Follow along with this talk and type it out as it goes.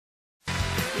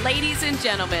Ladies and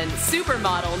gentlemen,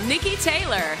 supermodel Niki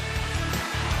Taylor.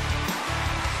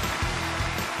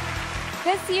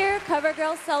 This year,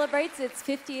 CoverGirl celebrates its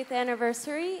 50th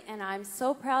anniversary, and I'm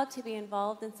so proud to be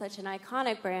involved in such an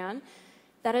iconic brand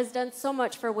that has done so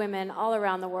much for women all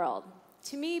around the world.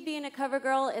 To me, being a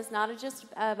CoverGirl is not just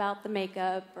about the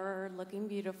makeup or looking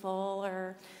beautiful,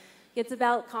 it's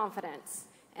about confidence.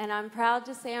 And I'm proud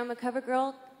to say I'm a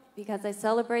CoverGirl because I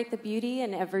celebrate the beauty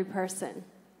in every person.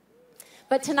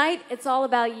 But tonight, it's all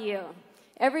about you.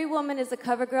 Every woman is a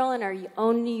CoverGirl in her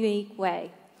own unique way.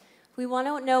 We want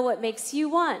to know what makes you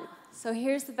one. So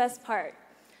here's the best part.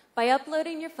 By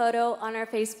uploading your photo on our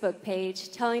Facebook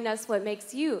page, telling us what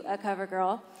makes you a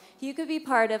CoverGirl, you could be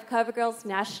part of CoverGirl's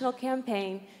national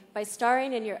campaign by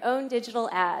starring in your own digital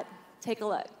ad. Take a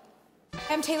look.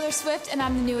 I'm Taylor Swift, and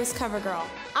I'm the newest CoverGirl.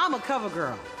 I'm a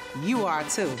CoverGirl. You are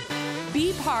too.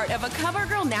 Be part of a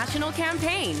CoverGirl national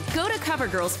campaign. Go to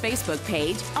CoverGirl's Facebook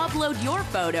page, upload your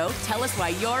photo, tell us why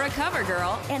you're a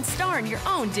CoverGirl, and star in your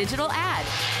own digital ad.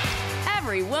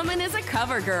 Every woman is a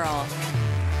CoverGirl.